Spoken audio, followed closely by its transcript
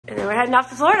we're heading off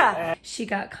to Florida. She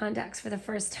got contacts for the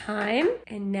first time,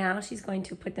 and now she's going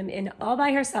to put them in all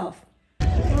by herself.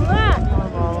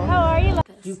 How are you?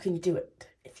 You can do it.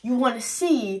 If you want to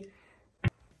see...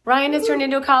 Ryan has turned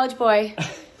into a college boy.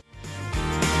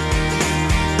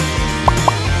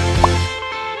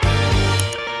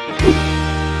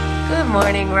 Good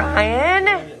morning, Ryan.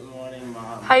 Good morning,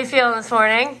 Mom. How you feeling this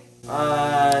morning?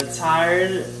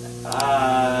 Tired,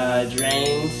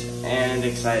 drained, and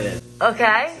excited.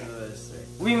 Okay.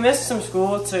 We missed some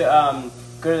school to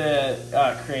go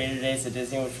to Creator Days at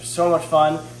Disney, which was so much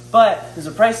fun, but there's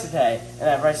a price to pay, and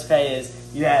that price to pay is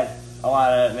you have a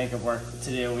lot of makeup work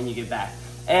to do when you get back.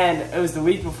 And it was the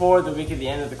week before, the week at the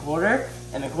end of the quarter,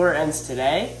 and the quarter ends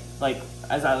today, like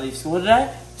as I leave school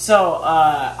today. So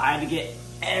I had to get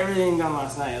everything done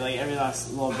last night, like every last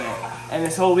little bit. And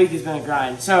this whole week has been a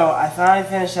grind. So I finally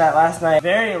finished that last night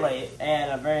very late,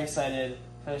 and I'm very excited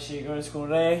that she could go to school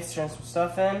today, turn some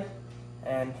stuff in,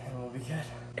 and we'll be good.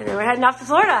 And then we're heading off to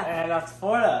Florida. And off to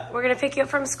Florida. We're gonna pick you up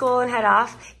from school and head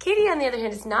off. Katie, on the other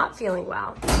hand, is not feeling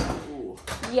well. Ooh.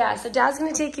 Yeah, so Dad's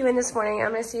gonna take you in this morning. I'm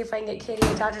gonna see if I can get Katie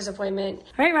a doctor's appointment.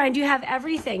 All right, Ryan, do you have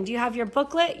everything? Do you have your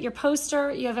booklet, your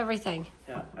poster? You have everything?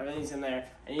 Yeah, everything's in there.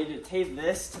 I need to tape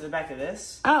this to the back of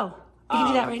this. Oh, you can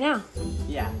do that right now.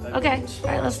 Yeah. Okay, all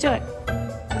right, let's do it.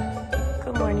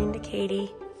 Good morning to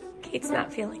Katie. Kate's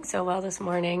not feeling so well this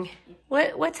morning.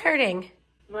 What's hurting?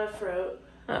 My throat.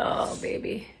 Oh,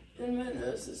 baby. And my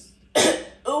nose is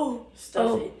oh,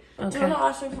 stuffy. Oh, okay. Do you want to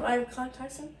ask me for my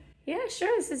contacts in? Yeah,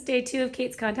 sure. This is day 2 of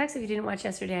Kate's contacts. If you didn't watch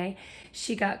yesterday,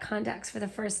 she got contacts for the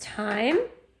first time,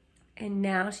 and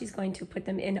now she's going to put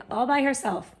them in all by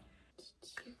herself.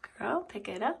 Good girl. Pick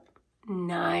it up.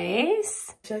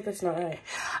 Nice. I feel like that's not right.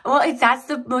 Well, that's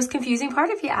the most confusing part,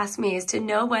 if you ask me, is to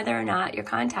know whether or not your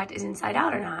contact is inside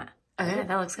out or not. Okay,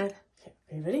 that looks good. Okay,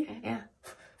 are you ready? Okay, yeah.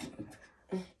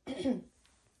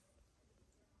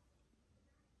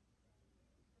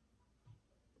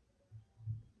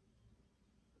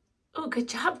 Oh, good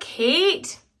job,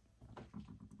 Kate.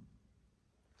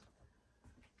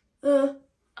 Oh,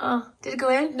 did it go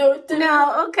in? No, it didn't.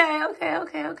 No, okay.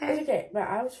 It's okay. My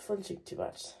eye was flinching too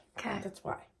much. Okay. That's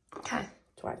why. Okay.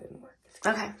 That's why it didn't work.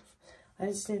 Okay. I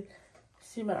just need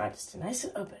see my eye just nice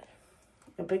and open.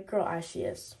 A big girl eye she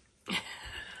is.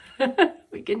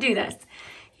 We can do this.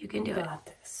 You can do it. You got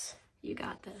this. You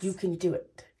got this. You can do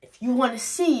it. If you want to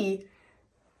see,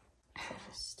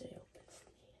 just stay open for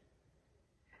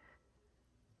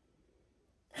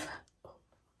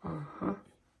me. Uh-huh.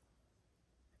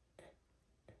 Okay,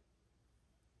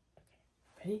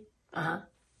 ready? Uh-huh.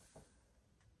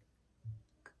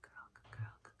 Good girl, good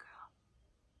girl, good girl.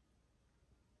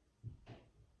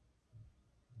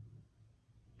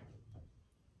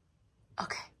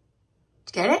 Okay.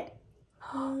 Did you get it?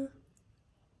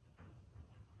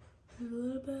 There's a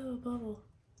little bit of a bubble.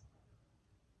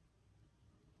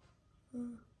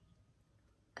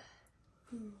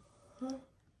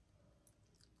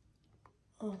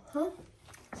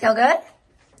 Feel good?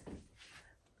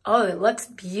 Oh, it looks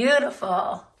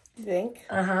beautiful. You think?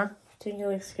 Uh-huh. Think it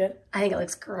looks good? I think it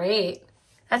looks great.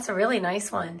 That's a really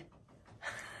nice one.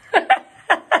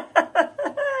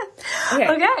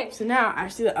 Okay. So now I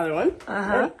see the other one.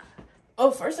 Uh-huh. Ready?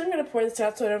 Oh, first I'm going to pour this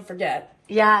out so I don't forget.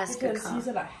 Yes, good Because call. you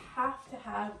said I have to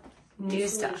have New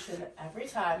stuff. solution every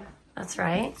time. That's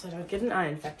right. So I don't get an eye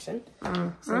infection. Mm-hmm.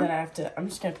 So then I have to, I'm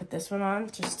just going to put this one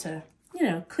on just to, you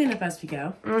know, clean up as we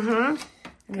go. Mm-hmm.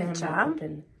 And then I'm going to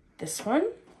open this one,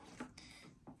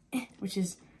 which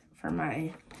is for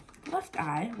my left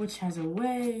eye, which has a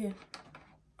way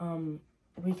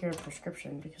weaker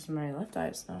prescription because my left eye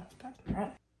is not as bad as my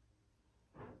right.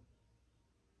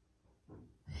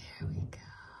 There we go.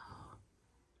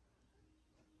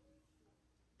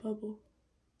 Bubble.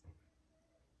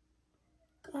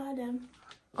 Got him.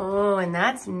 Oh, and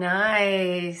that's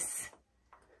nice.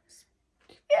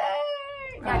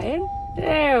 Yay! Ryan,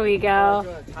 there we go.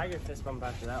 We're doing a tiger fist bump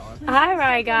after that one. Hi,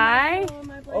 Ryan guy.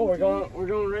 Oh, we're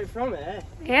going right from it, eh?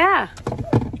 Yeah.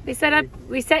 We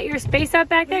set your space up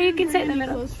back there. You can sit in the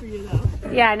middle. Close for you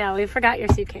though. Yeah, no, we forgot your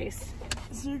suitcase.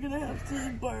 So you're gonna have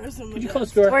to borrow some. Could you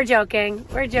close the door? We're joking.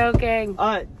 We're joking.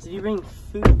 Did you bring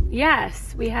food?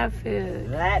 Yes, we have food.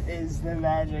 That is the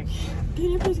magic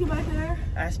Can you please go back there?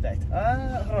 aspect.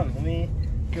 Hold on, let me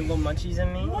get little munchies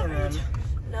in me and then.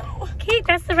 No. Kate,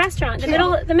 that's the restaurant. The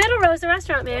middle row is the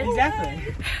restaurant, man.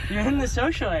 Exactly. You're in the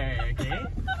social area, Kate.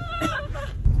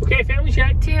 Okay, family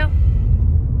check. 2.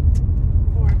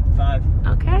 5.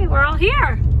 Okay, we're all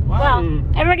here. Wow. Well,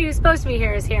 everybody who's supposed to be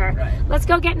here is here. Right. Let's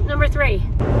go get number 3.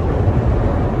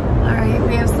 All right,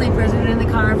 we have sleepers. We've been in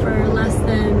the car for less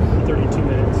than 32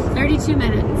 minutes. 32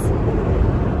 minutes.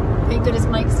 Thank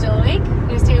goodness Mike's still awake. You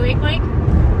gonna stay awake, Mike?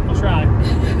 I'll try.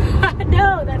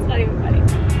 No, that's not even funny.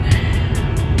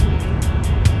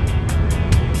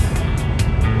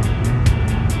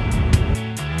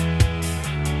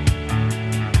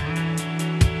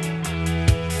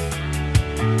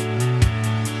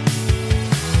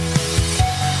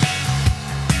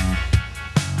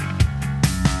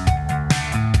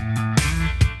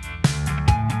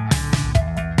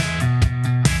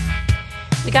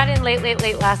 We got in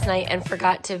late last night and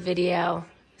forgot to video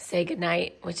say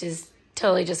goodnight, which is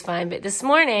totally just fine. But this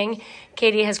morning,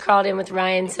 Katie has crawled in with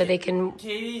Ryan so they can...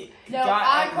 Katie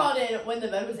I crawled in when the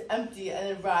bed was empty,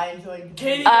 and then Ryan joined.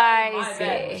 Katie got my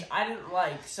bed, which I didn't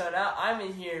like. So now I'm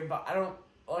in here, but I don't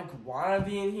want to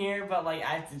be in here, but I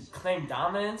have to claim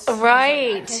dominance. Right.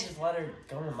 I can't just let her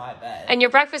go to my bed. And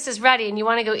your breakfast is ready, and you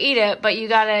want to go eat it, but you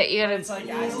gotta. It's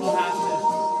I still have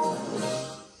to.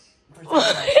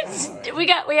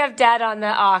 we have Dad on the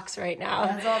ox right now.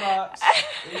 Dad's on ox.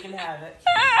 We can have it.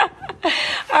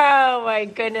 Oh my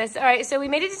goodness! All right, so we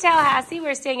made it to Tallahassee.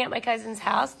 We're staying at my cousin's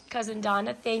house, cousin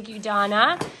Donna. Thank you,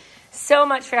 Donna, so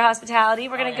much for your hospitality.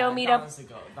 We're gonna go meet up.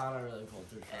 Donna really pulled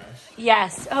through for us.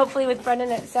 Yes, hopefully with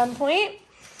Brennan at some point.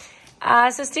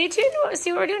 So stay tuned. We'll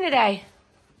see what we're doing today.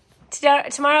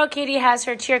 Tomorrow, Katie has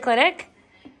her cheer clinic,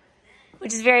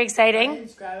 which is very exciting.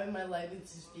 Ryan's grabbing my leg with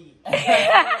his feet.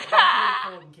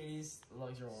 Katie's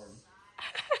legs are warm.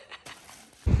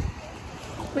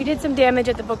 We did some damage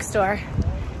at the bookstore.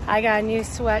 I got a new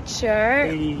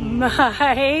sweatshirt. Hey.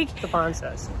 Mike. The pond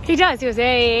says. He does. He goes,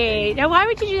 hey. Now, why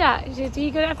would you do that? Do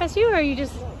you go to FSU or you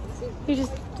just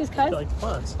cuz? I like the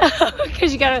ponds.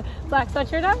 Because you got a black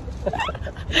sweatshirt on?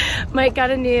 Mike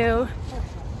got a new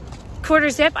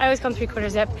quarter zip. I always call them 3/4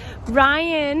 zip.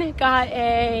 Ryan got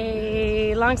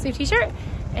a long sleeve t-shirt.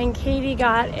 And Katie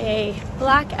got a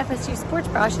black FSU sports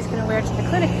bra she's going to wear to the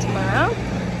clinic tomorrow.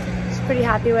 She's pretty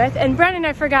happy with. And Brennan,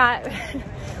 I forgot.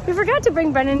 We forgot to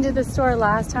bring Brennan to the store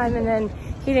last time, and then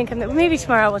he didn't come. Maybe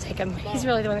tomorrow we'll take him. He's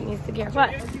really the one that needs the gear. What?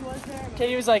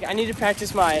 Katie was like, I need to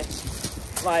practice my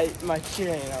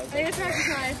cheering. And I was I need to practice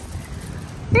mine.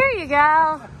 There you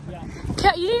go.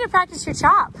 Yeah. You need to practice your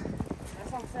chop.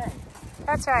 That's what I'm saying.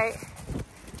 That's right.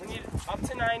 We need up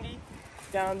to 90,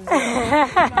 down to 0.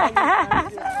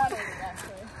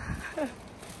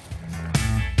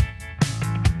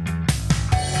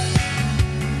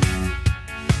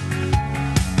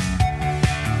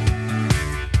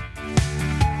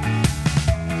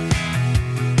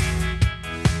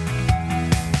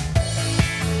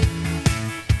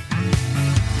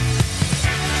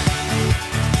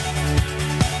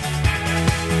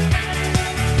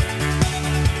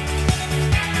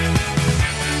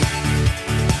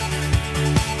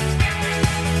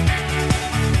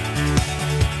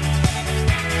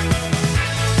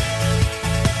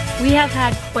 We have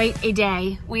had quite a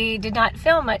day. We did not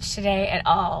film much today at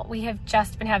all. We have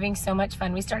just been having so much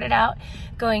fun. We started out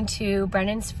going to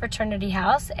Brennan's fraternity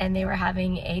house, and they were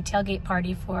having a tailgate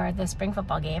party for the spring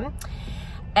football game.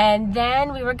 And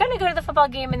then we were gonna go to the football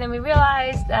game, and then we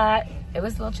realized that it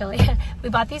was a little chilly. We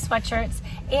bought these sweatshirts,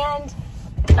 and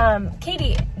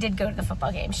Katie did go to the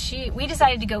football game. We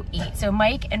decided to go eat. So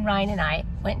Mike and Ryan and I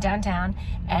went downtown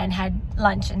and had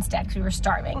lunch instead because we were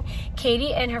starving.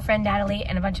 Katie and her friend Natalie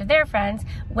and a bunch of their friends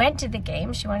went to the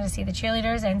game. She wanted to see the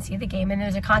cheerleaders and see the game. And there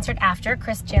was a concert after.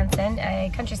 Chris Jensen, a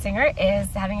country singer,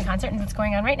 is having a concert, and it's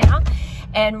going on right now.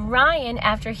 And Ryan,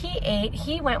 after he ate,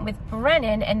 he went with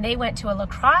Brennan, and they went to a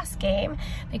lacrosse game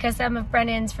because some of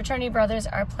Brennan's fraternity brothers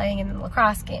are playing in the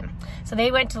lacrosse game. So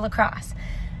they went to lacrosse.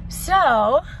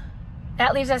 So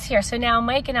that leaves us here. So now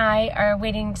Mike and I are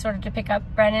waiting sort of to pick up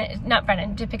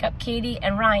to pick up Katie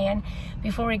and Ryan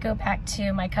before we go back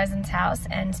to my cousin's house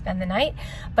and spend the night.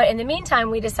 But in the meantime,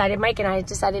 Mike and I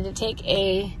decided to take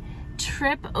a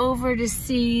trip over to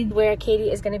see where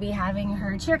Katie is going to be having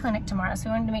her cheer clinic tomorrow. So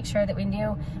we wanted to make sure that we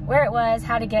knew where it was,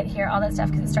 how to get here, all that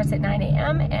stuff, because it starts at 9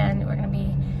 a.m. and we're going to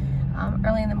be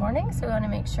early in the morning. So we want to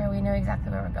make sure we know exactly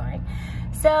where we're going.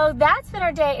 So that's been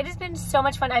our day. It has been so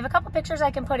much fun. I have a couple pictures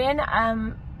I can put in.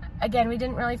 Again, we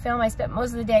didn't really film. I spent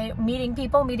most of the day meeting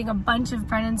people, meeting a bunch of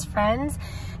Brennan's friends,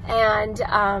 and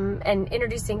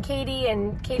introducing Katie.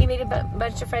 And Katie made a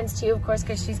bunch of friends too, of course,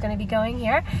 because she's going to be going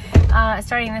here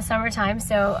starting in the summertime.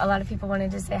 So a lot of people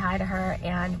wanted to say hi to her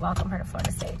and welcome her to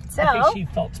Florida State. So I think she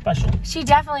felt special. She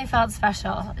definitely felt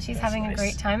special. She's having a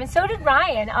great time, and so did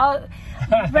Ryan. All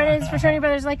Brennan's fraternity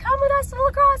brothers like, come with us to the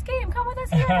lacrosse game. Come with us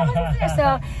here. Come with us here.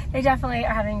 So they definitely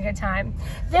are having a good time.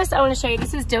 This I want to show you.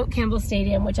 This is Doak Campbell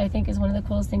Stadium, which I think is one of the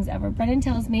coolest things ever. Brennan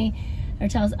tells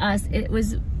us it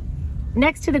was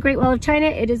next to the Great Wall of China.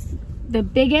 It is the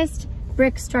biggest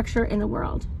brick structure in the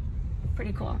world.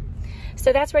 pretty cool.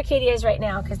 So that's where Katie is right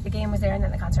now because the game was there and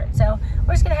then the concert. So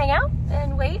we're just gonna hang out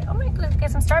and wait. Oh my God, get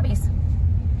some Starbies.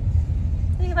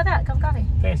 What do you think about that? Cup of coffee.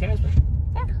 Fantastic.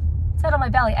 Yeah. Settle my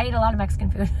belly. I eat a lot of Mexican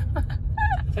food.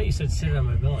 I thought you said sit on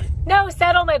my belly. No,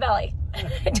 settle my belly.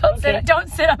 Don't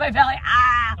sit on my belly.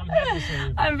 Ah! I'm happy to see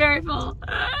you. I'm very full.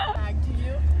 Back to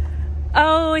you.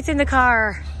 Oh, it's in the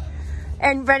car.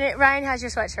 And Ryan has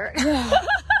your sweatshirt. Yeah.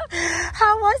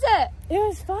 How was it? It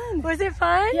was fun. Was it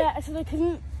fun? Yeah, so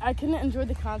I couldn't enjoy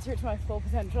the concert to my full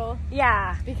potential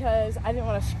Yeah. because I didn't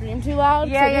want to scream too loud.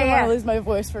 Yeah, so I didn't yeah, want yeah. to lose my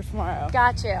voice for tomorrow.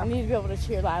 Got I you. need to be able to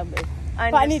cheer loudly.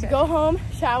 But I need to go home,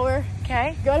 shower,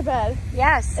 Okay. go to bed,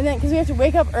 Yes. and then because we have to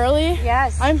wake up early.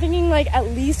 Yes. I'm thinking like at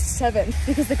least 7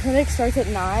 because the clinic starts at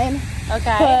 9.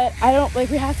 Okay. But I don't like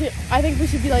we have to. I think we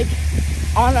should be like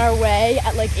on our way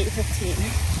at like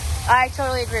 8:15, I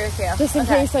totally agree with you. just in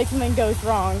case like something goes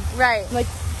wrong. Right. Like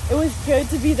it was good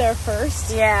to be there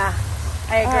first. Yeah.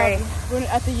 I agree. When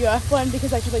at the UF one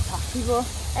because I could like talk to people.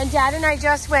 And Dad and I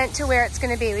just went to where it's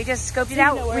going to be. We just scoped it you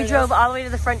know out. where We it drove is? all the way to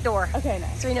the front door. Okay,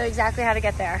 nice. So we know exactly how to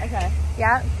get there. Okay.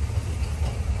 Yeah.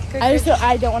 Good, I good. just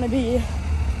I don't want to be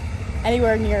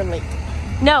anywhere near late.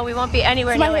 No, we won't be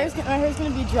anywhere So my near hair's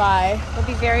gonna be dry. We'll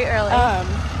be very early.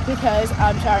 Because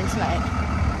I'm showering tonight.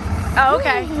 Oh,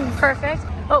 okay. Perfect.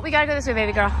 Oh, we got to go this way,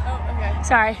 baby girl. Oh, okay.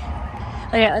 Sorry.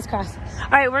 Okay, let's cross.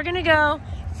 All right, we're going to go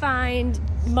find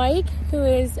Mike, who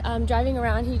is driving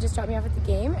around. He just dropped me off at the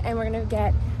game. And we're going to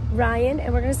get Ryan,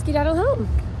 and we're going to skedaddle home.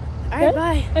 All right,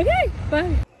 bye. Okay,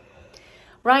 bye.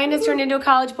 Ryan has turned into a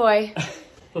college boy.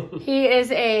 He is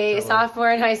a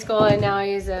sophomore in high school, and now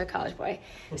he's a college boy.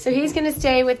 So he's going to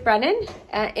stay with Brennan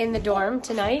in the dorm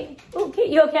tonight. Oh, Kate,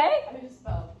 you okay? I just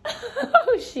fell.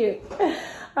 Oh, shoot.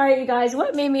 All right, you guys,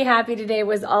 what made me happy today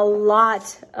was a lot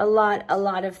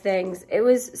of things. It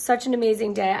was such an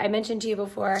amazing day. I mentioned to you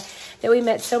before that we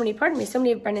met so many of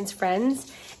Brennan's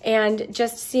friends, and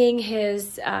just seeing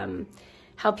his,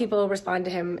 how people respond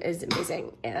to him is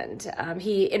amazing. And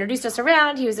he introduced us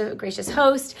around. He was a gracious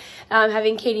host.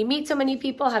 Having Katie meet so many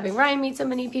people, having Ryan meet so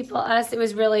many people, it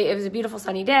was a beautiful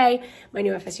sunny day. My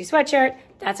new FSU sweatshirt.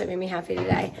 That's what made me happy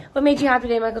today. What made you happy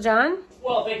today, Michael John?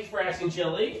 Well, thank you for asking,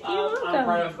 Chili. You're welcome. I'm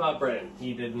proud of Brennan.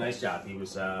 He did a nice job. He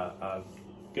was a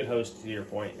good host, to your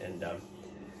point, and it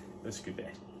was a good day.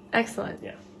 Excellent.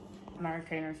 Yeah. My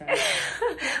trainer said.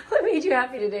 What made you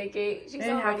happy today, Kate? She's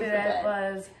Being all happy ready for that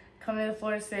bed. was coming to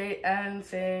Florida State and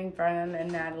seeing Brennan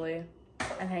and Natalie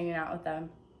and hanging out with them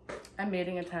and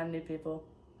meeting a ton of new people.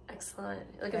 Excellent.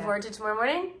 Looking Yeah. forward to tomorrow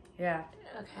morning? Yeah.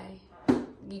 Okay.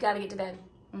 You got to get to bed.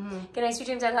 Good night, sweet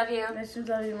dreams. I love you. Nice to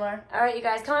love you more. All right, you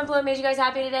guys. Comment below. Made you guys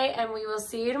happy today, and we will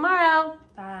see you tomorrow.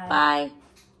 Bye. Bye.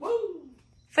 Woo!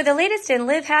 For the latest in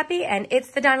Live Happy and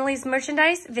It's the Donnellys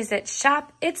merchandise, visit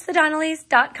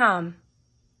shopitsthedonnellys.com.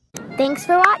 Thanks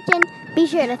for watching. Be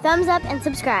sure to thumbs up and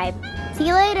subscribe. See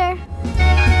you later.